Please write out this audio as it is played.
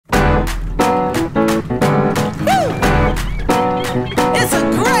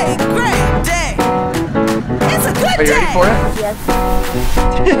Are you ready for it? Yes.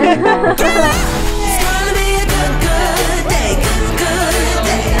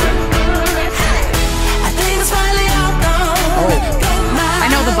 I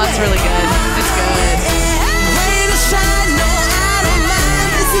know the butt's really good. It's good.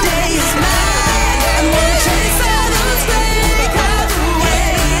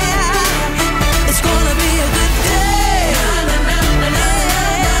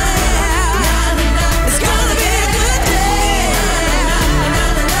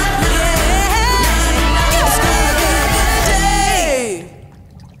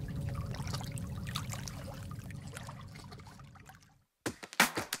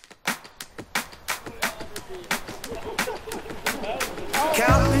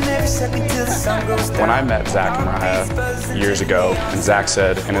 When I met Zach and Mariah years ago, and Zach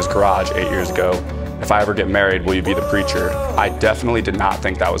said in his garage 8 years ago, if I ever get married, will you be the preacher? I definitely did not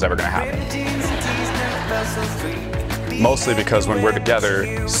think that was ever going to happen. Mostly because when we're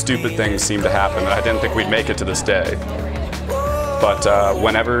together, stupid things seem to happen that I didn't think we'd make it to this day. But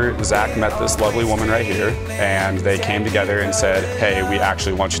whenever Zach met this lovely woman right here, and they came together and said, hey, we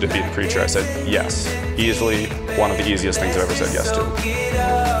actually want you to be the preacher, I said, yes. Easily one of the easiest things I've ever said yes to.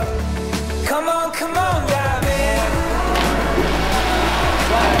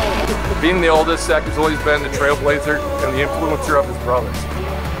 Being the oldest, Zach has always been the trailblazer and the influencer of his brothers,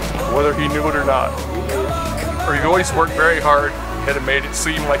 whether he knew it or not. Or you always worked very hard and it made it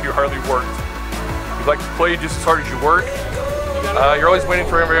seem like you hardly worked. You like to play just as hard as you work. You're always waiting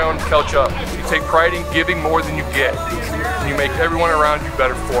for everyone to catch up. You take pride in giving more than you get. And you make everyone around you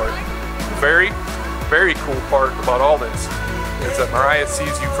better for it. The very, very cool part about all this is that Mariah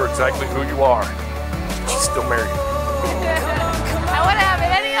sees you for exactly who you are. She's still married. I want to have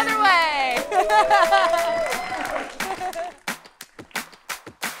it any other way.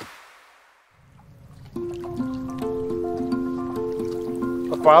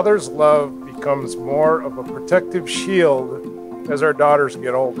 A father's love becomes more of a protective shield as our daughters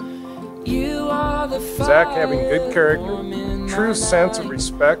get older. Zach, having good character, true sense of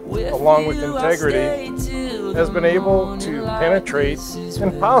respect, along with integrity, has been able to penetrate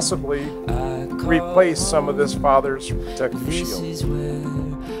and possibly replace some of this father's protective shield.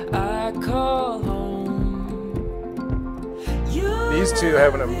 These two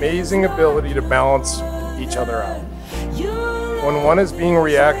have an amazing ability to balance each other out. When one is being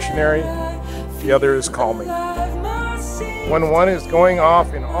reactionary, the other is calming. When one is going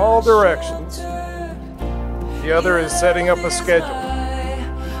off in all directions, the other is setting up a schedule.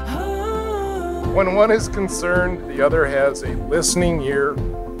 When one is concerned, the other has a listening ear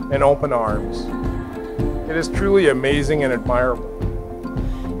and open arms. It is truly amazing and admirable.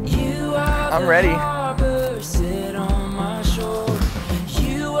 I'm ready.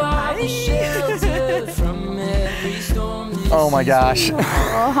 Oh my gosh. Oh,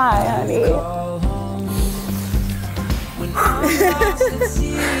 hi, honey.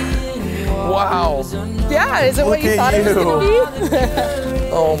 Wow. Yeah, is it what you thought it was going to be?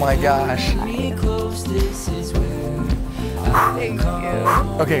 Oh my gosh. Thank you.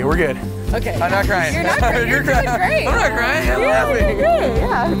 Okay, we're good. Okay. I'm not crying. You're not crying. You're doing great. I'm not crying. I'm laughing. Great,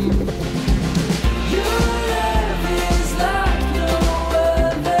 yeah.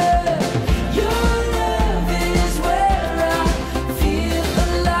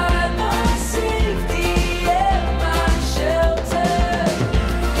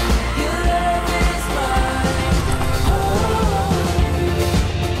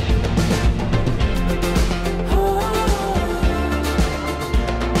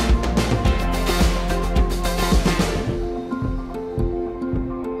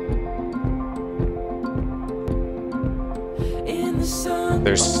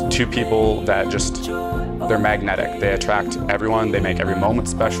 There's two people that just, they're magnetic. They attract everyone, they make every moment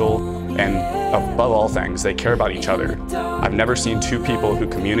special, and above all things, they care about each other. I've never seen two people who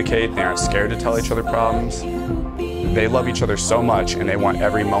communicate, they aren't scared to tell each other problems. They love each other so much and they want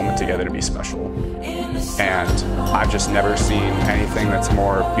every moment together to be special. And I've just never seen anything that's a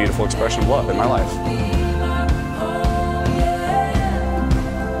more beautiful expression of love in my life.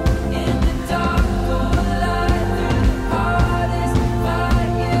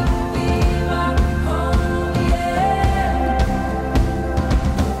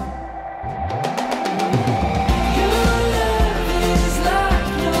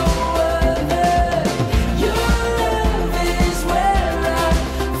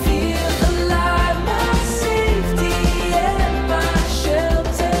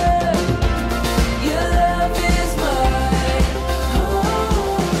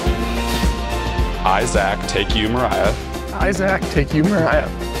 I, Zach, take you, Mariah. I, Zach, take you, Mariah.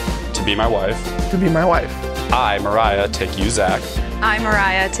 To be my wife. To be my wife. I, Mariah, take you, Zach, I,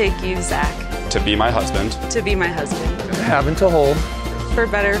 Mariah, take you, Zach, to be my husband, to be my husband, Have and to hold, for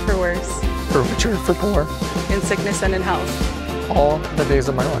better, for worse, for richer, for poor, in sickness and in health, all the days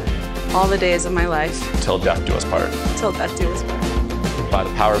of my life. all the days of my life, till death do us part. till death do us part. By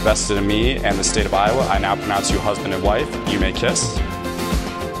the power vested in me and the state of Iowa, I now pronounce you husband and wife. You may kiss.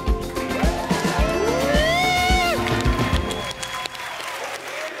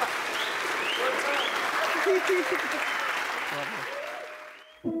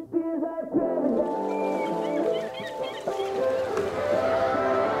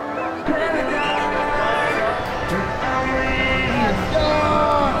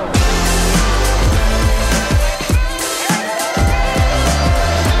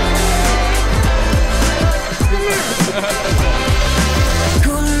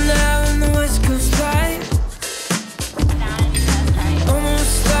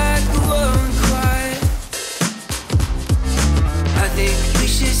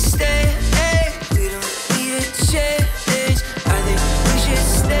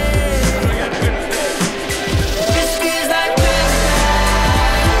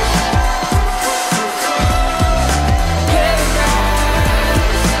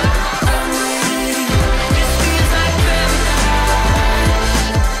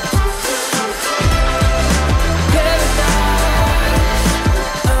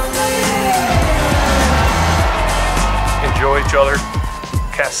 Each other,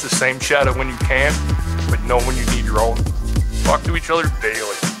 cast the same shadow when you can, but know when you need your own. Talk to each other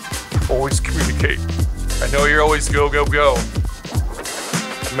daily. Always communicate. I know you're always go, go, go.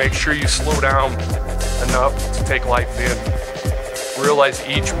 Make sure you slow down enough to take life in. Realize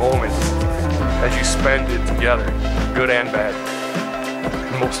each moment as you spend it together, good and bad.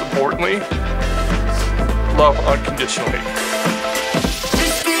 And most importantly, love unconditionally.